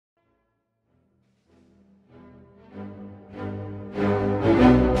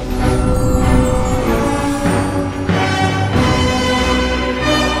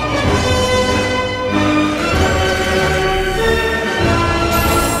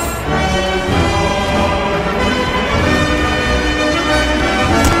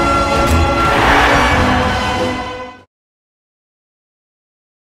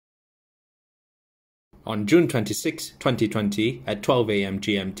On June 26, 2020, at 12 a.m.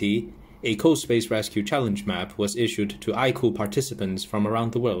 GMT, a CoSpace Rescue Challenge map was issued to iCooL participants from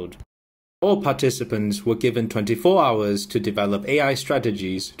around the world. All participants were given 24 hours to develop AI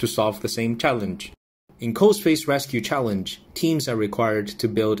strategies to solve the same challenge. In CoSpace Rescue Challenge, teams are required to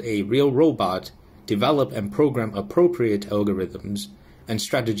build a real robot, develop and program appropriate algorithms and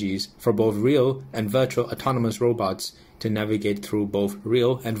strategies for both real and virtual autonomous robots to navigate through both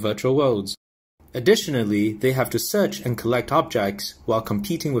real and virtual worlds. Additionally, they have to search and collect objects while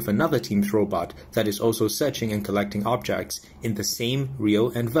competing with another team's robot that is also searching and collecting objects in the same real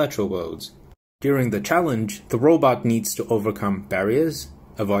and virtual worlds. During the challenge, the robot needs to overcome barriers,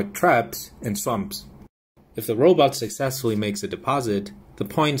 avoid traps, and swamps. If the robot successfully makes a deposit, the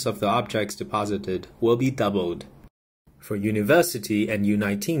points of the objects deposited will be doubled. For University and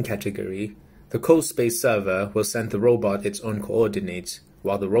U19 category, the CoSpace server will send the robot its own coordinates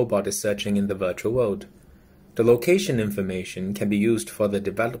while the robot is searching in the virtual world. The location information can be used for the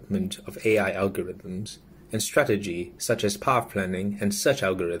development of AI algorithms and strategy such as path planning and search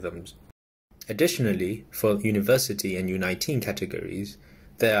algorithms. Additionally, for University and U19 categories,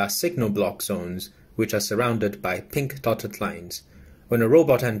 there are signal block zones which are surrounded by pink dotted lines. When a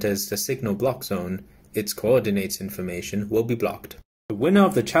robot enters the signal block zone, its coordinates information will be blocked. The winner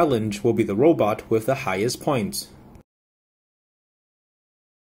of the challenge will be the robot with the highest points.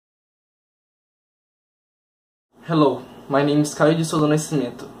 Hello, my name is Caio de Souza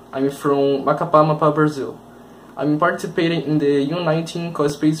Nascimento. I'm from Macapá, Brazil. I'm participating in the U19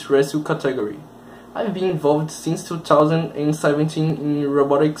 CoSpace Rescue category. I've been involved since 2017 in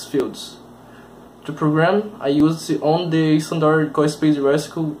robotics fields. To program, I used on the standard CoSpace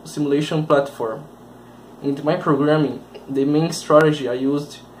Rescue simulation platform. In my programming, the main strategy I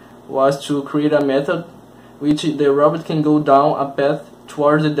used was to create a method which the robot can go down a path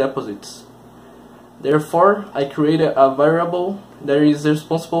towards the deposits. Therefore, I created a variable that is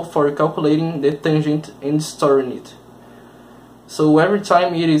responsible for calculating the tangent and storing it. So every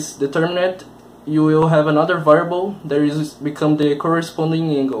time it is determined, you will have another variable that is become the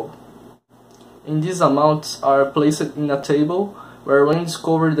corresponding angle. And these amounts are placed in a table where when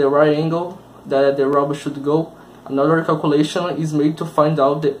discover the right angle that the robot should go, another calculation is made to find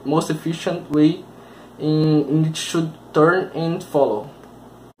out the most efficient way in which it should turn and follow.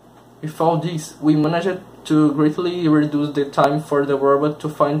 With all this, we managed to greatly reduce the time for the robot to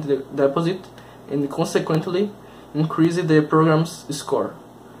find the deposit and consequently increase the program's score.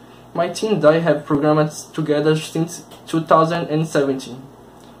 My team and I have programmed together since 2017.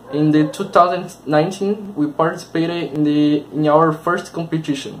 In the 2019, we participated in our first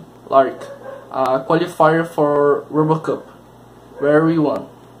competition, LARC, a qualifier for RoboCup, where we won.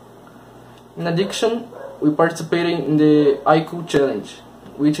 In addition, we participated in the iCooLChallenge,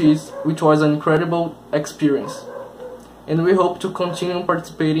 which was an incredible experience, and we hope to continue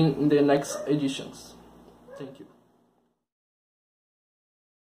participating in the next editions. Thank you.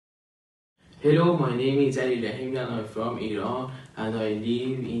 Hello, my name is Ali Rahimi and I'm from Iran and I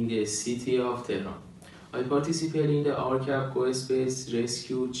live in the city of Tehran. I participate in the RCAP CoSpace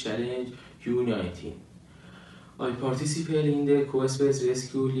Rescue Challenge U19. I participate in the CoSpace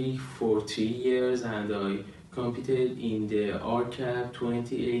Rescue League for 3 years and I competed in the RCAP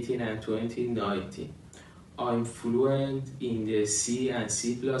 2018 and 2019. I'm fluent in the C and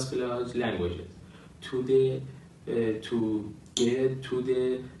C++ languages. To get to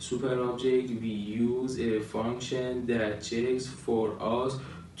the super object, we use a function that checks for us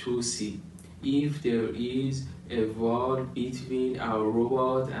to see if there is a wall between our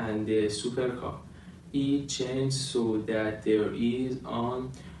robot and the supercar. It changes so that there is a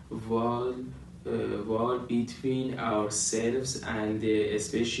wall between ourselves and the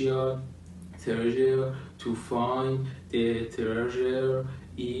special treasure. To find the treasure,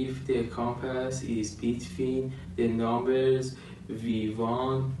 if the compass is between the numbers we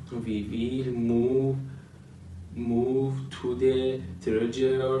want, we will move to the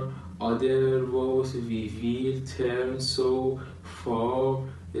treasure. Otherwise, we will turn so far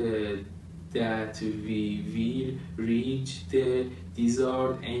that we will reach the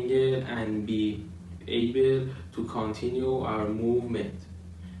desired angle and be able to continue our movement.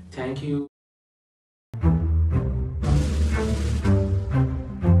 Thank you.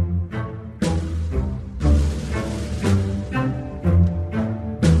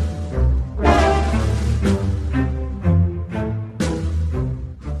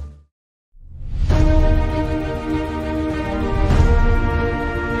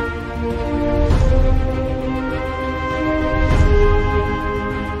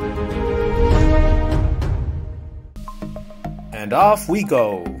 And off we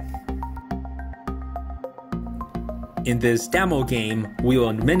go! In this demo game, we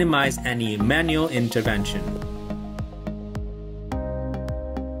will minimize any manual intervention.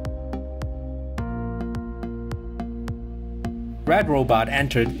 Red robot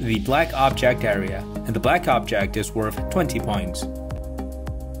entered the black object area, and the black object is worth 20 points.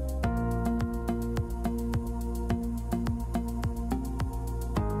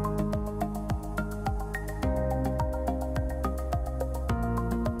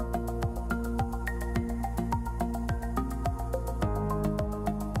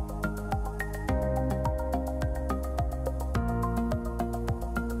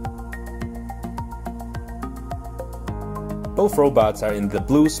 Both robots are in the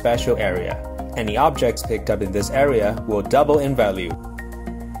blue special area. Any objects picked up in this area will double in value.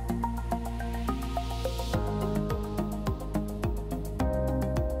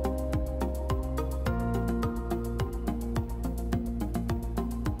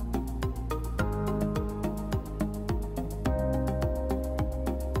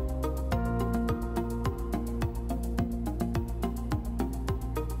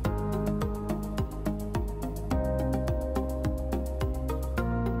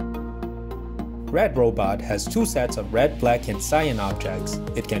 Red robot has two sets of red, black, and cyan objects.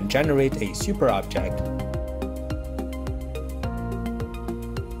 It can generate a super object.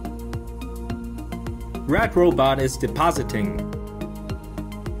 Red robot is depositing.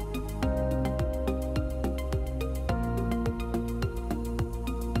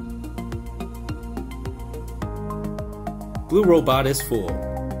 Blue robot is full.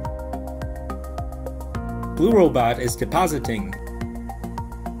 Blue robot is depositing.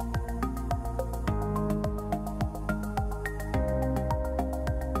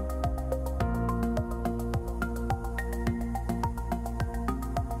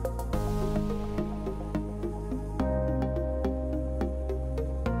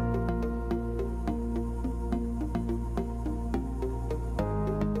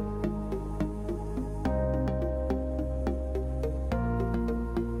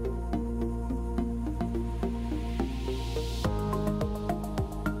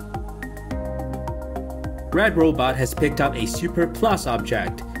 Red robot has picked up a super plus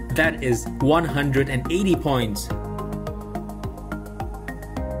object. That is 180 points.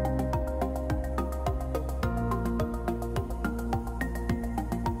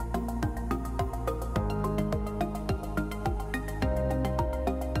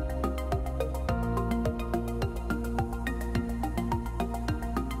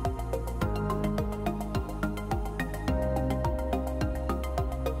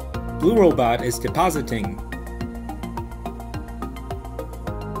 Blue robot is depositing.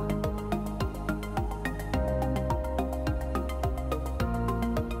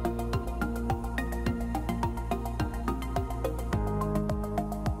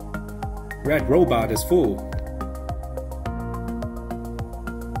 Red robot is full.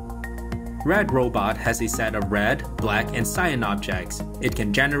 Red robot has a set of red, black, and cyan objects. It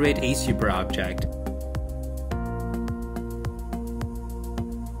can generate a super object.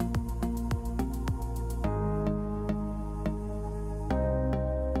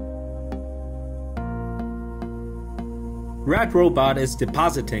 Red robot is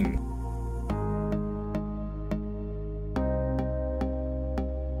depositing.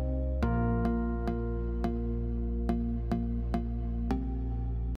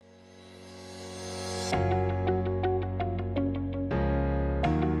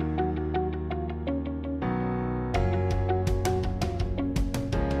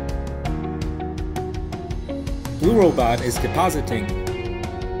 Blue robot is depositing.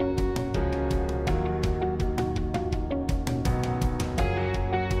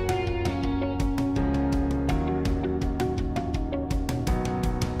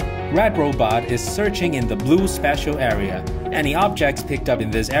 Red robot is searching in the blue special area. Any objects picked up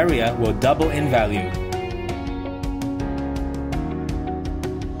in this area will double in value.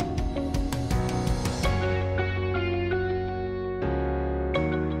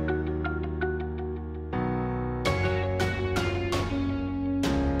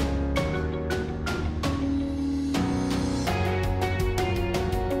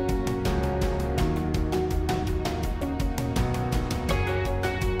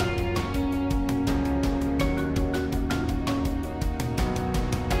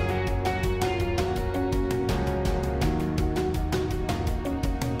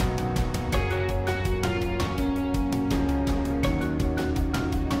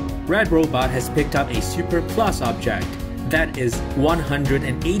 Red robot has picked up a super plus object. That is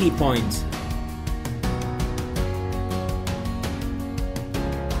 180 points.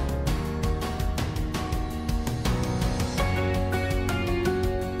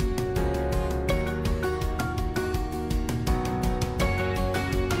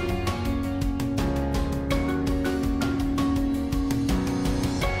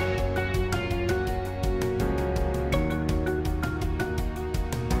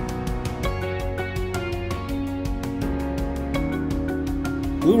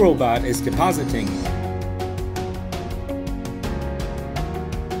 Blue robot is depositing.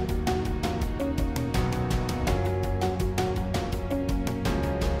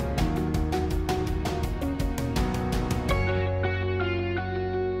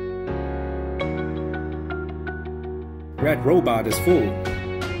 Red robot is full.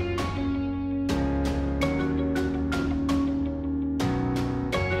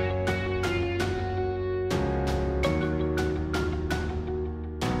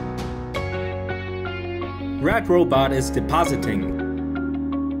 Red robot is depositing.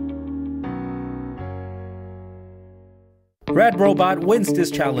 Red robot wins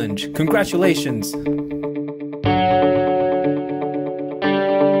this challenge. Congratulations!